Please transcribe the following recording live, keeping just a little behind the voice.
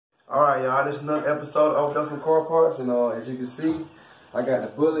Alright, y'all, this is another episode of Overdose on Car Parts, and as you can see, I got the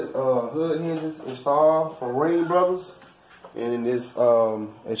Billet hood hinges installed from Ringbrothers. And in this,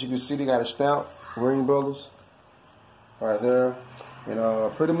 as you can see, they got a stamp, Ringbrothers, right there.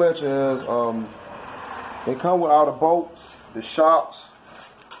 And pretty much as they come with all the bolts, the shocks,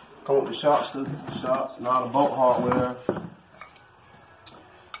 and all the bolt hardware.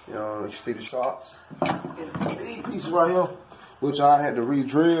 You see the shocks. And these pieces right here, which I had to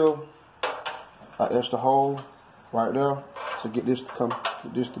re-drill an extra hole right there to get this to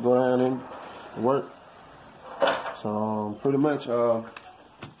go down in and work. So pretty much how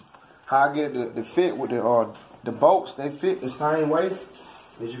I get it to fit with the bolts, they fit the same way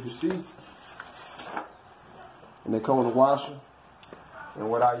as you can see, and they come with a washer. And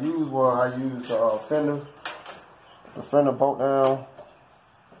what I used was I used the fender bolt down,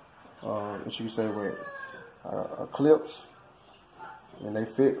 as you can say, with clips. And they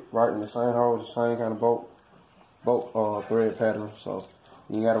fit right in the same hole, the same kind of bolt thread pattern. So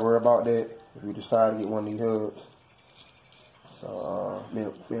you ain't got to worry about that if you decide to get one of these hoods. So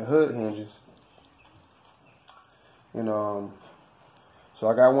they're hood hinges. And so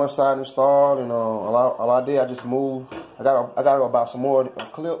I got one side installed, and all I did, I just moved. I got to go buy some more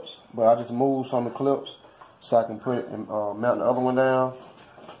clips, but I just moved some of the clips so I can put it and mount the other one down.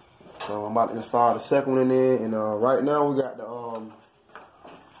 So I'm about to install the second one in there, and right now we got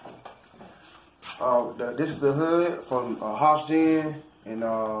this is the hood from Ht-Sunoco, and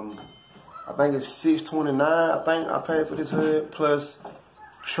I think it's $629. I think I paid for this hood plus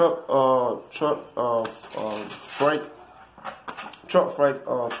truck freight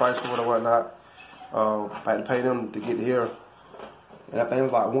price or whatnot. I had to pay them to get here, and I think it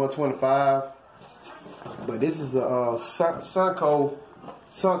was like $125. But this is a Sunoco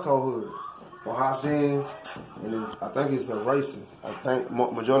hood for Ht-Sunoco, and I think it's a racing. I think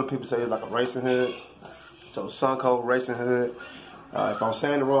majority of people say it's like a racing hood. So Sunoco racing hood. If I'm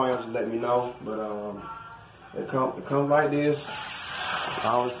saying it wrong, y'all just let me know. But it comes like this. I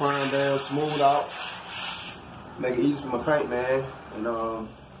always prime down, smooth out, make it easy for my paint, man. And I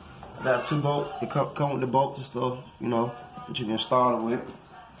got 2 bolts. It come with the bolts and stuff, that you can install it with.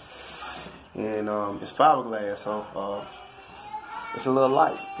 And it's fiberglass, so it's a little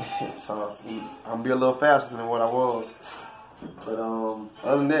light. So I'm gonna be a little faster than what I was. But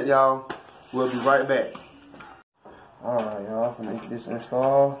other than that, y'all, we'll be right back. Alright, y'all, I'm gonna get this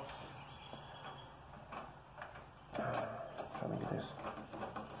installed. Trying to get this.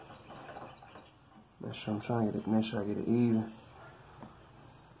 Make sure I get it even.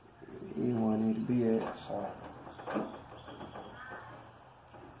 Even where I need to be at. So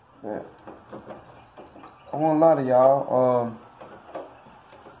yeah. I want a lot of y'all.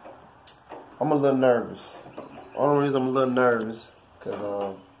 I'm a little nervous. Only reason I'm a little nervous,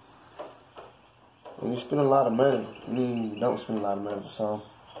 cause when you spend a lot of money, you don't spend a lot of money for some.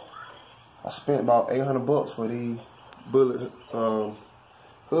 I spent about $800 for these Billet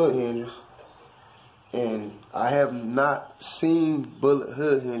hood hinges, and I have not seen Billet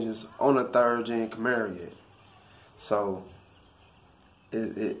hood hinges on a 3rd gen Camaro yet. So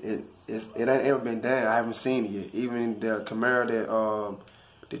it ain't ever been done. I haven't seen it yet. Even the Camaro that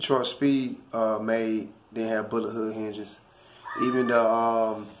Detroit Speed made didn't have Billet hood hinges. Even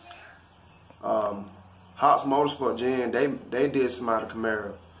the Motorsports Gen, they did some out of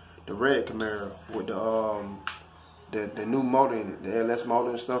Camaro, the red Camaro with the new motor in it, the LS motor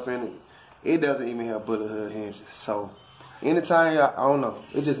and stuff in it. It doesn't even have Billet hood hinges. So anytime, I don't know,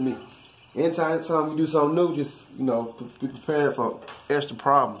 it's just me. Anytime we do something new, just be prepared for extra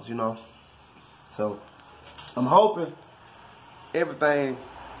problems, So I'm hoping everything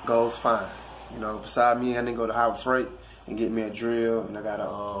goes fine. Beside me, I didn't go to Harbor Freight and get me a drill, and I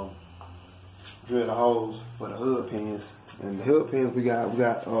gotta drill the holes for the hood pins. And the hood pins we got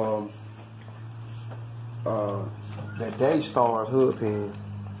that Daystar hood pin.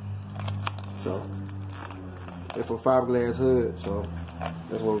 So it's for fiberglass hood. So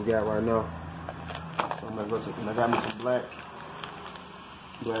that's what we got right now. So I'm gonna go to, and I got me some black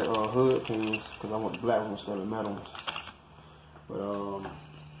hood pins because I want the black ones instead of the metal ones. But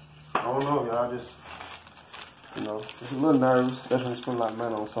I don't know, y'all. Just just a little nervous. Especially spend a lot of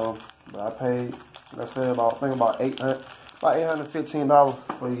money on something. But I paid, like I said, about $815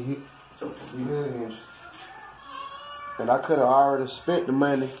 for the hood hinge. And I could have already spent the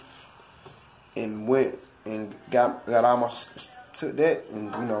money and went and got all my, took that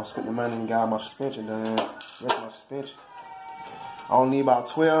and spent the money and got my suspension done. Rest of my suspension. I only need about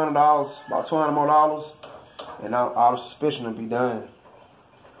 $1,200, about $200 more, and all the suspension will be done.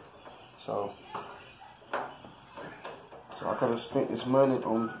 So So I could have spent this money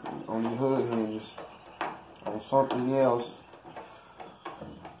on the hood hinges, on something else.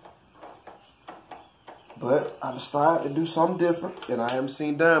 But I decided to do something different that I haven't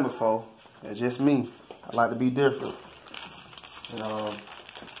seen done before. That's just me. I like to be different. And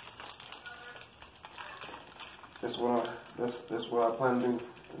that's what I plan to do,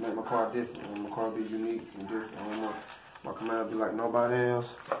 to make my car different, and my car be unique and different. I don't want my Camaro to be like nobody else.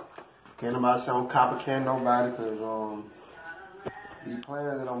 Can't nobody say I'm copycat nobody, because these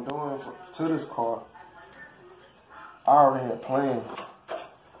plans that I'm doing to this car, I already had planned a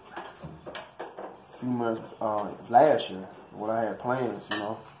few months last year, what I had plans, you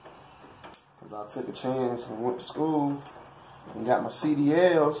know. Because I took a chance and went to school and got my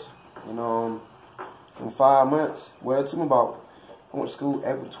CDLs, and in 5 months, well, it took me about, I went to school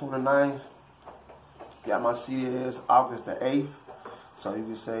April 29th, got my CDLs August the 8th, so you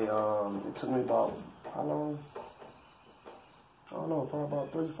could say it took me about, how long? I don't know, probably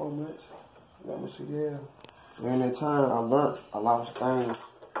about 3-4 months, I got my CDL. During that time, I learned a lot of things,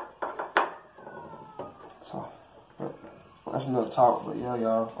 so that's another talk, but yeah,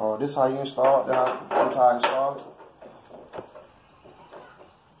 y'all, this is how you install it, that's how I install it.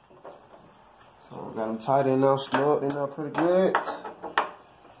 So got them tight in there, snug in there pretty good.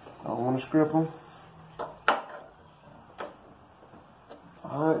 Don't want to script them.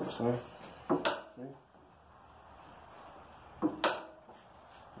 Alright, so.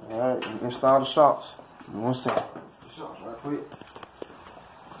 Alright, install the shocks. In 1 second. The shocks right quick.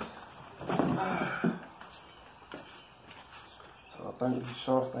 So I think these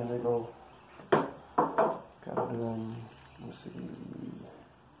shocks, they go. Gotta do them, let's see.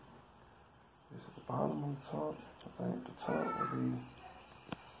 This is the bottom and the top. I think the top will be.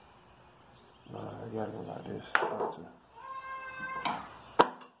 Nah, I gotta go like this. Got to.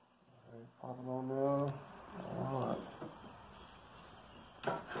 Alright, pop it on there. Alright.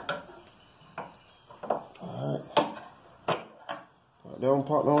 Alright. Got that one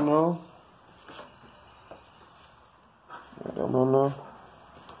popped on there. Got that one on there.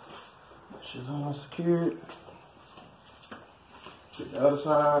 She's all secured. Get the other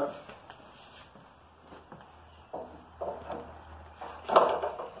side.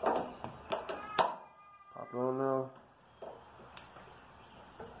 On now.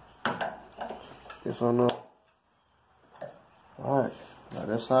 This one now. Alright, got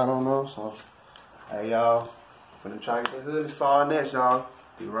that side on now, so hey y'all, gonna try to get the hood installed next, y'all.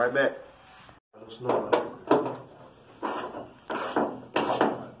 Be right back. Right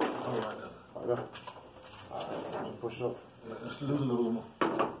there. Alright, push up. Yeah, just lose a little more.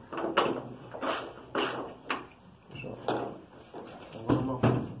 Push up. A little more.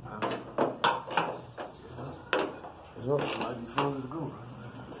 Up. Might be further to go.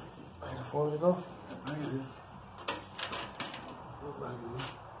 Might be further to go? I think it is. Look like it is.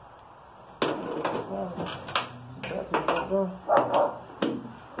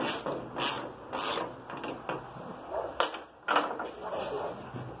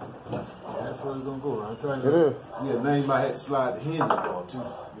 That's where it's gonna go, right? I'm telling you. It is. Yeah, now you might have to slide the hinges off too. You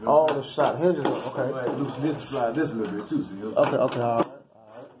know? Oh, the shot hinges. Okay. You might have to loosen this and slide this a little bit too. So you know Okay. Alright.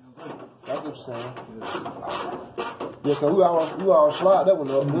 That's what you're saying. Yeah, cause we all slide that one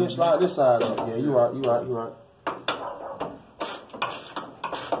up. We didn't slide this side up. Yeah, you right. Alright,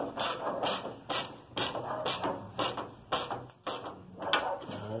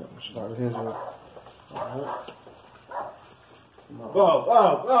 slide the hinges up. Alright.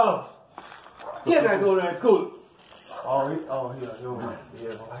 Oh. Get back over there and cool it.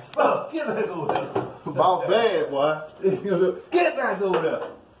 Yeah. Get back over there. Boss bad, boy. Get back over there.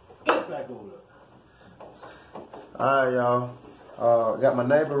 Get back over there. Alright, y'all. Got my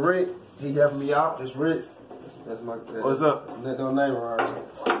neighbor Rick. He helping me out. This Rick. That's my. What's up? That's my neighbor right here.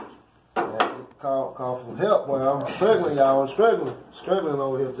 Yeah, call for some help, boy. I'm struggling, y'all. I'm struggling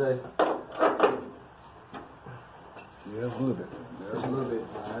over here today. Yeah, just a little bit. Just a little bit.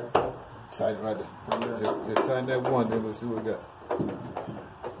 Alright. Tighten right there. Just tighten that one, then we'll see what we got.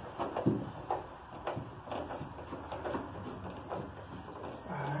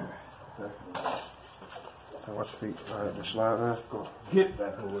 Okay, watch your feet. Alright, just slide there. Go. Get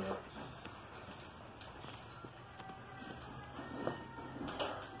back over there.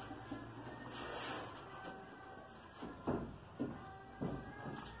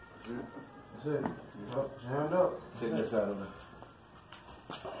 That's it. Jammed up. Take this out of there.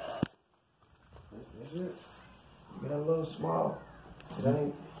 That's it. You got a little small. It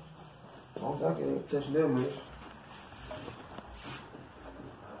ain't. I don't think it ain't touching that much.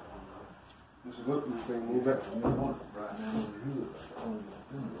 It's a good one. Thing. Move back. Right now over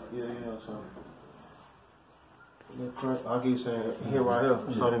here. Yeah, so. I'll give you saying here right here.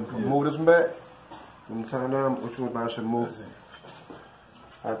 So then move this one back. When you turn it down, which one I should move?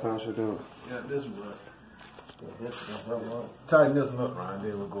 I think I should do it. Yeah, this one right. Tighten this one up, Ryan,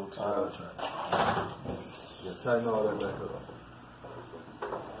 then we'll go to the other side. Yeah, tighten all that back up.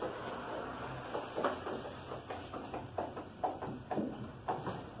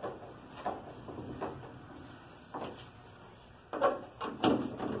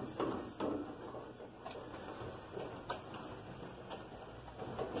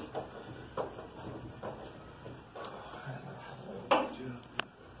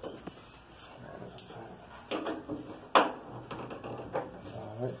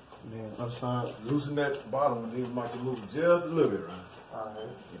 Loosen that bottom and then might move just a little bit, right? Alright.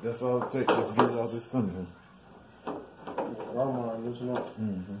 That's all it takes. Just get it out this funny. I'm loosen up.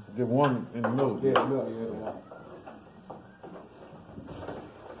 Get one in the middle. Yeah, the middle, yeah.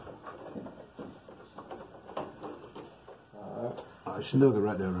 Alright, snug it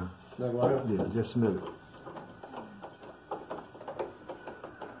right there, Ryan. Snug right here? Yeah, just snug it.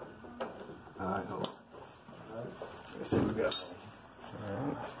 Alright, hold on. Let's see what we got.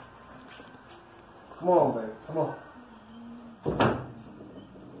 Alright. Come on, baby. Come on.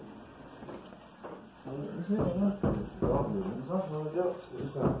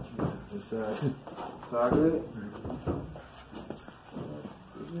 It's all good.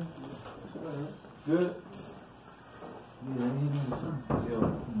 Good.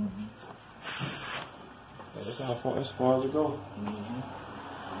 That's how far, as far as it goes. So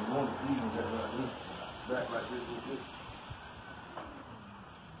you want to even that right there. Back like this.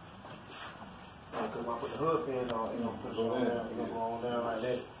 Because if I put the hood pins on, it's going to go down. It's going to go on down like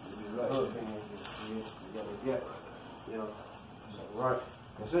that. The hood pins, you got to get. Right.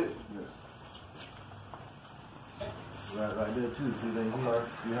 That's it. Right there too. See that here?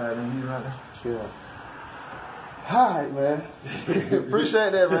 You had in here right there? Yeah. Alright, man.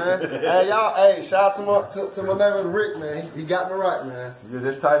 Appreciate that, man. Hey, y'all, hey, shout out to my neighbor Rick, man. He got me right, man. Yeah,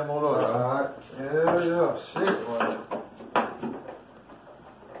 just tighten them on up. Alright. Yeah. Shit, man.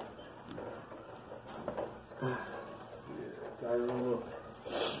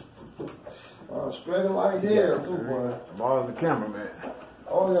 Spreading like hell, too, boy. Ball the camera, man.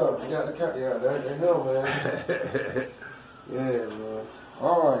 Oh, yeah. You got the camera. Yeah, that's him, man. Yeah, man.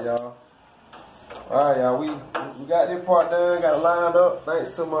 Alright, y'all. Alright, y'all. We got this part done. Got it lined up.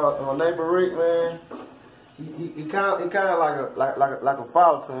 Thanks to my neighbor Rick, man. He kind of like a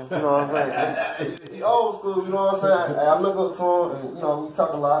father to him, you know what I'm saying? He old school, you know what I'm saying? Hey, I look up to him, and you know we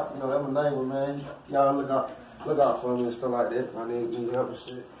talk a lot. You know, that's my neighbor, man. Y'all look out for me and stuff like that. I need help and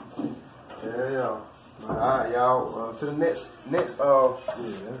shit. Yeah. Alright, y'all. To the next. Yeah, that's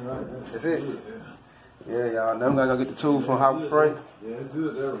right. That's it. Yeah, y'all. Now I'm gonna go get the tool from Hobby Freight. Yeah, it's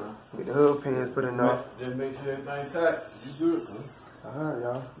good there, man. Get the hood pins put in there. Just make sure everything's tight. You good, man. Alright,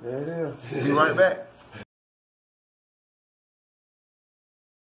 y'all. There it is. Be right back.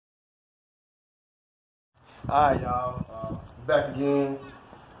 Alright, y'all. Back again.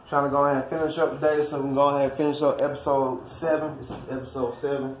 Trying to go ahead and finish up today, so we can go ahead and finish up episode 7. This is episode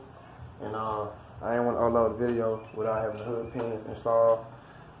 7. And I ain't want to upload the video without having the hood pins installed.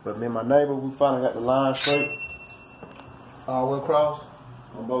 But me and my neighbor, we finally got the line straight. All the way across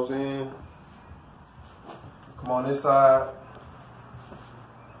on both ends. Come on this side.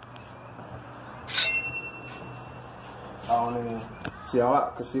 I don't even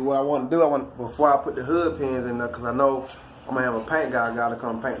see what I want to do. Before I put the hood pins in there, because I know I'm gonna have a paint guy to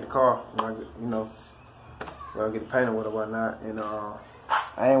come paint the car when I get, when I get it painted with or whatnot. And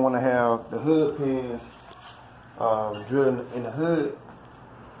I ain't want to have the hood pins drilled in the hood.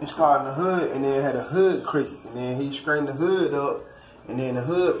 It started in the hood, and then it had a hood cricket, and then he straightened the hood up, and then the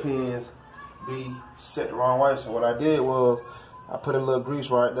hood pins be set the wrong way. So what I did was I put a little grease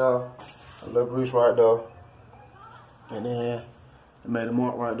right there, and then I made a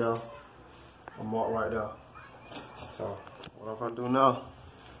mark right there, So what I'm gonna do now?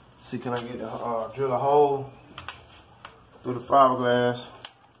 See, can I get the drill a hole through the fiberglass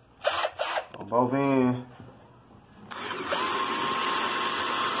on both ends.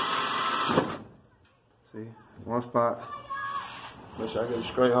 See, one spot. Make sure I get a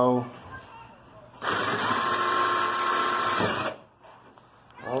straight hole.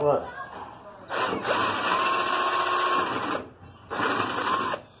 All right.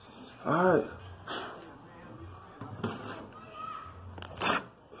 All right.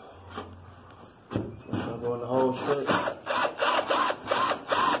 I'm going the hole straight.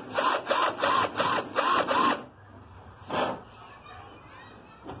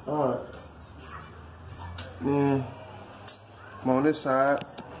 All right. Then I'm on this side.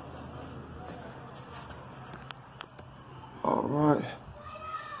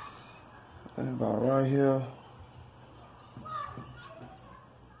 And it's about right here.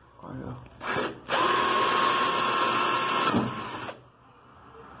 Right here.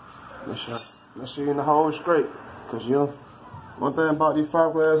 Make sure you're in the hole straight. Cause one thing about these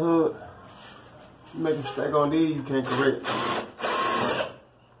fiberglass hoods, you make a mistake on these, you can't correct.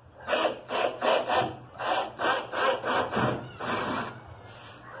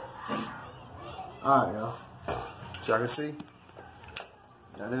 Alright, y'all. So y'all can see,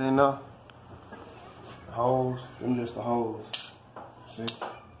 got it in there. The holes, them just the holes. See?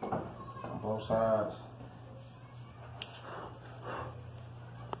 On both sides.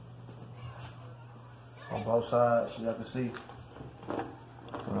 On both sides, so y'all can see.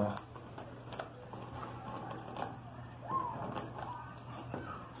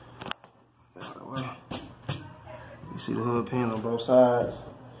 That way. You see the hood pin on both sides.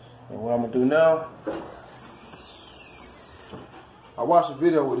 And what I'm gonna do now, I watched a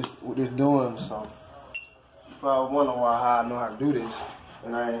video with this doing, so you probably wondering how I know how to do this,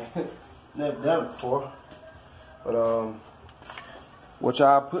 and I ain't never done it before. But which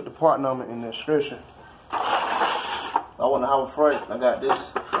I put the part number in the description. I want to have a freight. I got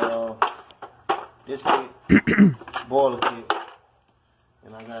this kit, boiler kit,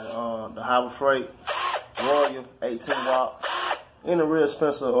 and I got the Harbor Freight Royal 18 watt. In a real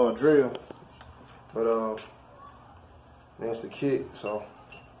expensive drill, but that's the kit. So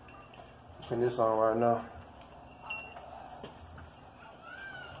putting this on right now.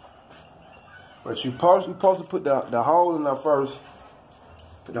 But you supposed to put the hole in there first.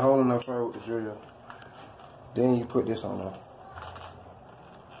 Put the hole in there first with the drill. Then you put this on there.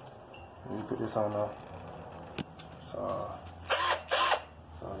 Then you put this on there. So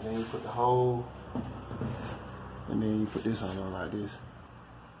then you put the hole. And then you put this on there like this.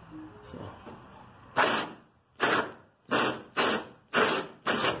 So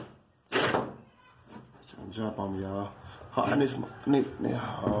jump on me, y'all. I need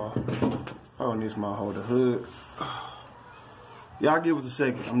my hold the hood. Y'all give us a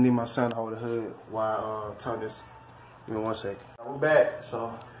second. I'm gonna need my son to hold the hood while I turn this. Give me 1 second. We're back.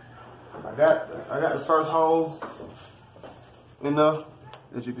 So I got the first hole in there,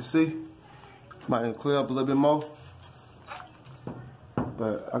 as you can see. Might need to clear up a little bit more.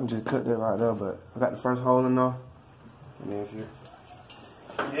 But I can just cut that right there, but I got the first hole in there. And then if you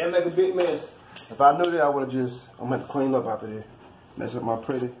make a big mess. If I knew that, I would have I'm gonna have to clean up after this. Mess up my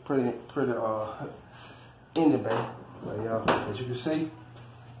pretty ending bay. But y'all, as you can see,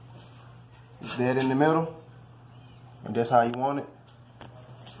 it's dead in the middle. And that's how you want it.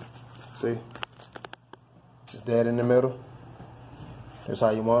 See? It's dead in the middle. That's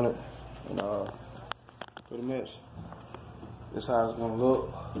how you want it. And pretty much, this is how it's gonna look.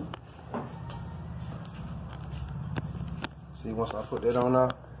 See, once I put that on now,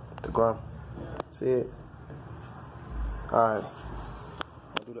 the ground. See it? Alright.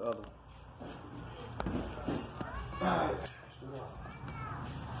 I'll do the other one. Alright.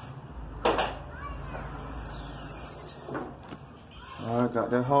 Alright, got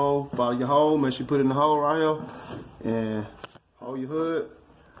that hole. Follow your hole. Make sure you put it in the hole right here. And hold your hood.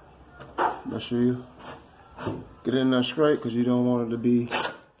 Make sure you get it in there straight because you don't want it to be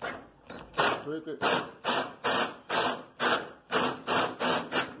crooked.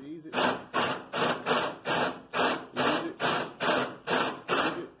 Easy.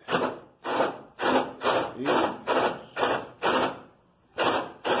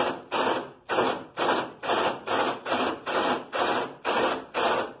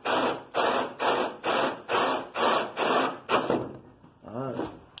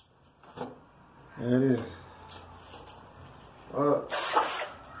 There it is.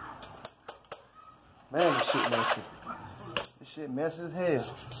 Man, this shit messy. This shit messy as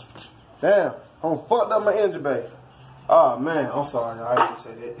hell. Damn, I'm fucked up my engine bay. Oh man, I'm sorry, y'all. I didn't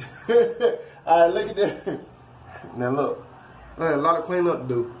say that. Alright, look at that. Now look. There's a lot of cleanup to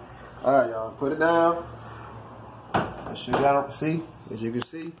do. Alright, y'all. Put it down. Make sure you got it. See? As you can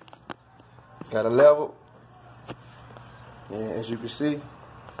see. Got a level. And as you can see.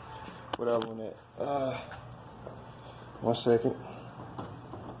 What else on that? 1 second.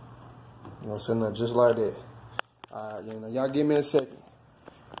 You know, sitting there just like that. Alright, y'all give me a second.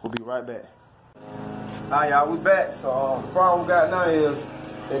 We'll be right back. Alright, y'all, we back. So the problem we got now is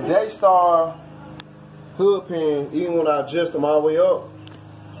the Daystar hood pins, even when I adjust them all the way up,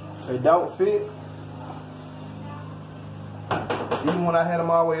 they don't fit. Even when I had them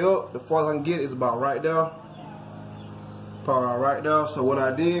all the way up, the farthest I can get is about right there. Probably right there. So what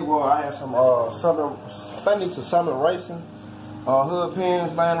I did was I had some I need some Summit Racing hood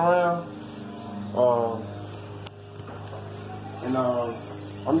pins laying around. And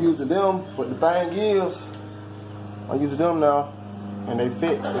I'm using them, but the thing is, I'm using them now, and they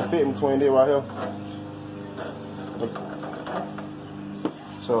fit between there right here.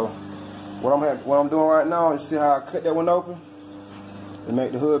 So what I'm doing right now is see how I cut that one open to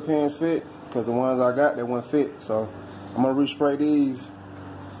make the hood pins fit, because the ones I got, they wouldn't fit. So I'm gonna respray these.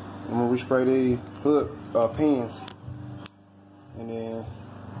 I'm gonna respray these hood pins, and then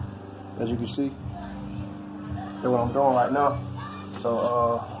as you can see, that's what I'm doing right now. So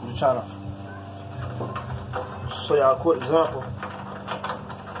I'm just trying to show y'all a quick example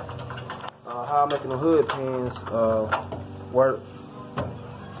how I'm making the hood pins work.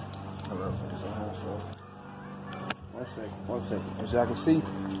 One second. As y'all can see,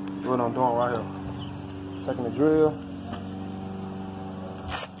 what I'm doing right here. Taking the drill.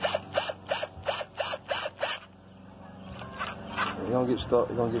 You're gonna get stuck.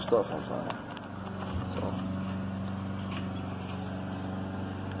 You're gonna get stuck sometimes. So.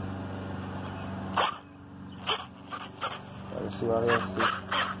 You see right here.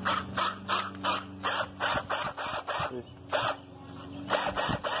 See?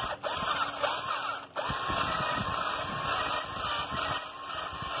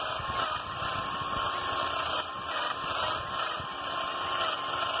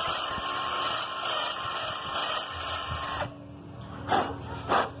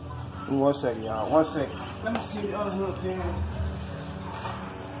 One second, y'all. 1 second. Let me see the other hood pin.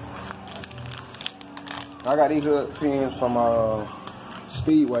 I got these hood pins from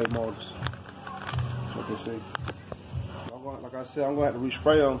Speedway Motors. You can see. Like I said, I'm going to have to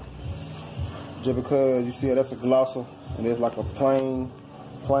respray them just because you see that's a glosser and there's like a plain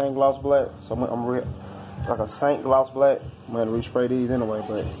gloss black. So I'm like a Saint gloss black. I'm going to respray these anyway,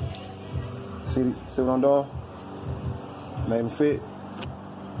 but see what I'm doing? Made them fit.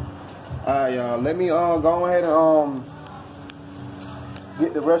 Alright, y'all, let me go ahead and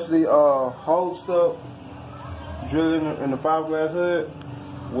get the rest of the hole stuff drilled in the fiberglass hood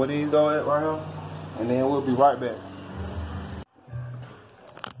where these go at right here, and then we'll be right back.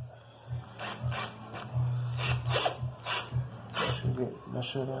 Make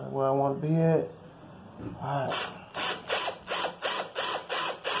sure that's where I want to be at. Alright.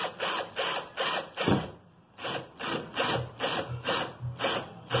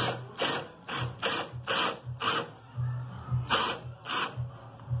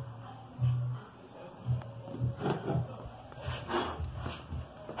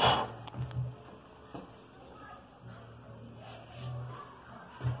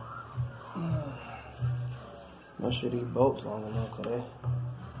 Make sure these bolts long enough, cause they.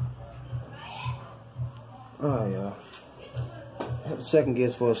 Oh yeah. I had to second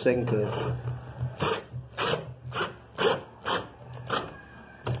guess for a second, cause.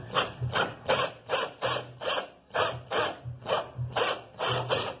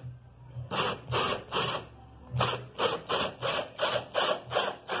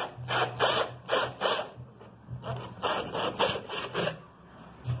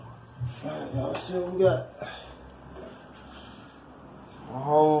 Alright, y'all, see what we got. A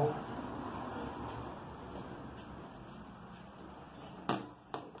hole.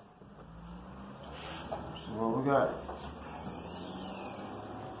 So what we got?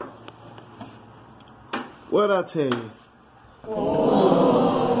 What'd I tell you?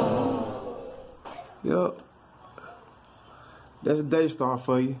 Yup. That's a day star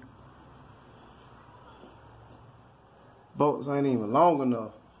for you. Bolts ain't even long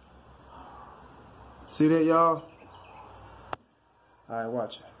enough. See that, y'all? Alright,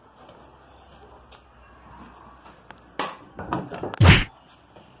 watch it.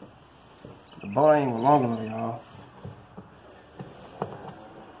 The bolt ain't even long enough, y'all.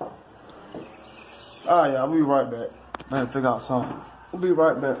 Alright, y'all, we'll be right back. I had to figure out something. We'll be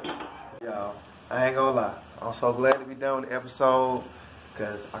right back. Y'all, I ain't gonna lie. I'm so glad to be done with the episode,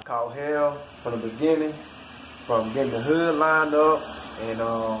 because I caught hell from the beginning, from getting the hood lined up, and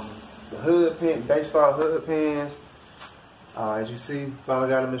the hood pin, Daystar hood pins. As you see, finally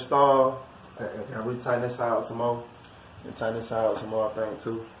got them installed. I re-tighten this out some more. And tighten this out some more, I think,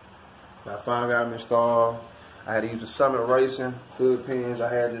 too. I finally got them installed. I had to use the Summit Racing hood pins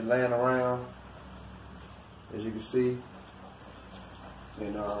I had just laying around, as you can see.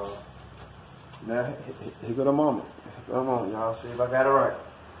 And now, here go the moment. Here go the moment, y'all. See if I got it right.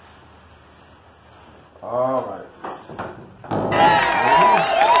 All right.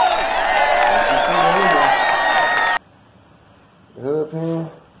 The hood pin.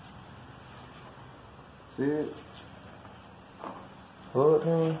 See it? Hood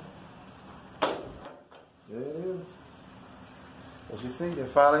pin. There it is. As you see, they're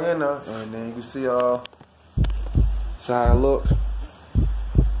finally in there. And then you can see see how it looks.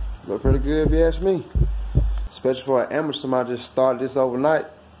 look pretty good if you ask me. Especially for an amateur, I just started this overnight.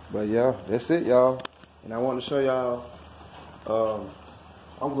 But yeah, that's it, y'all. And I want to show y'all.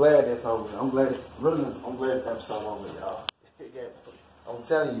 I'm glad that's over. I'm glad the episode over, y'all. I'm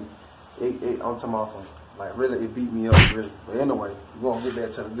telling you, I'm talking about some, like, really, it beat me up, really. But anyway, we're gonna get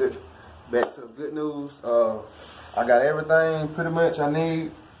back to the good news. I got everything pretty much I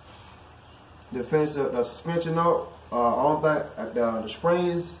need to finish the suspension up. I don't think the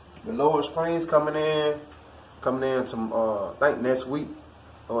springs, the lower springs coming in to I think next week.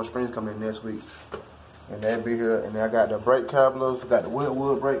 Lower springs coming in next week, and they'll be here. And then I got the brake couplers, got the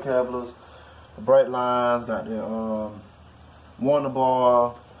wood brake couplers, the brake lines, got the Warner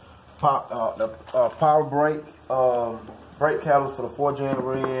bar, power brake couplers for the 4-gen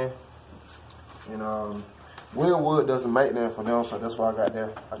rim, and Wood doesn't make that for them, so that's why I got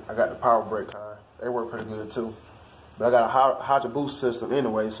that. I got the power brake kind. They work pretty good too. But I got a hydro boost system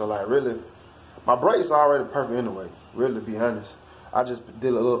anyway, so like really, my brakes are already perfect anyway. Really, to be honest, I just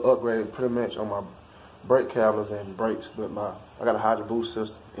did a little upgrade pretty much on my brake couplers and brakes, but I got a hydro boost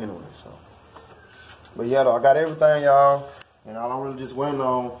system anyway. So, but yeah, though, I got everything, y'all, and all I'm really just waiting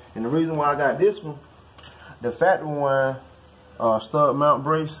on. And the reason why I got this one, the factory one, stud mount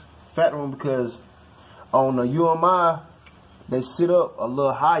brace, factory one, because on the UMI they sit up a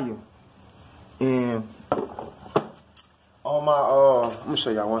little higher, and on my let me show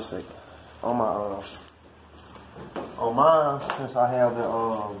y'all one second. On mine, since I have the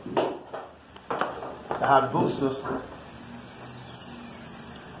hydro boost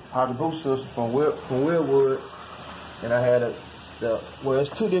system from Wheelwood, and I had well,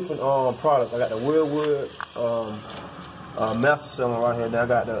 it's two different products. I got the Wheelwood master cylinder right here. Then I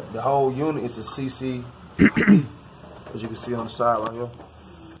got the whole unit. It's a CC, as you can see on the side right here.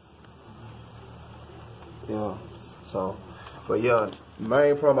 Yeah. So, but yeah, the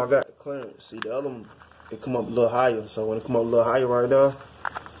main problem I got the clearance. See, the other one, it come up a little higher. So when it come up a little higher right there,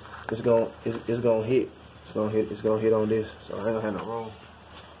 it's gonna hit. It's gonna hit on this. So I ain't gonna have no room.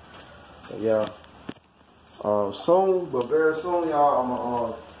 But yeah, soon, but very soon,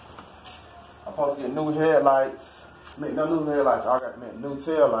 y'all, I'm supposed to get new headlights. No new headlights. I got to make new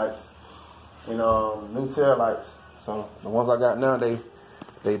tail lights. And new tail lights. So the ones I got now,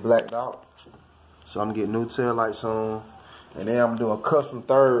 they blacked out. So I'm gonna get new tail lights soon. And then I'm gonna do a custom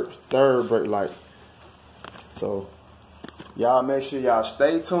third brake light. So y'all make sure y'all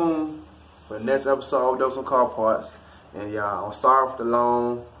stay tuned for the next episode of Dose on Car Parts. And y'all, I'm sorry for the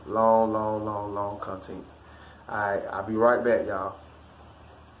long content. Alright, I'll be right back, y'all.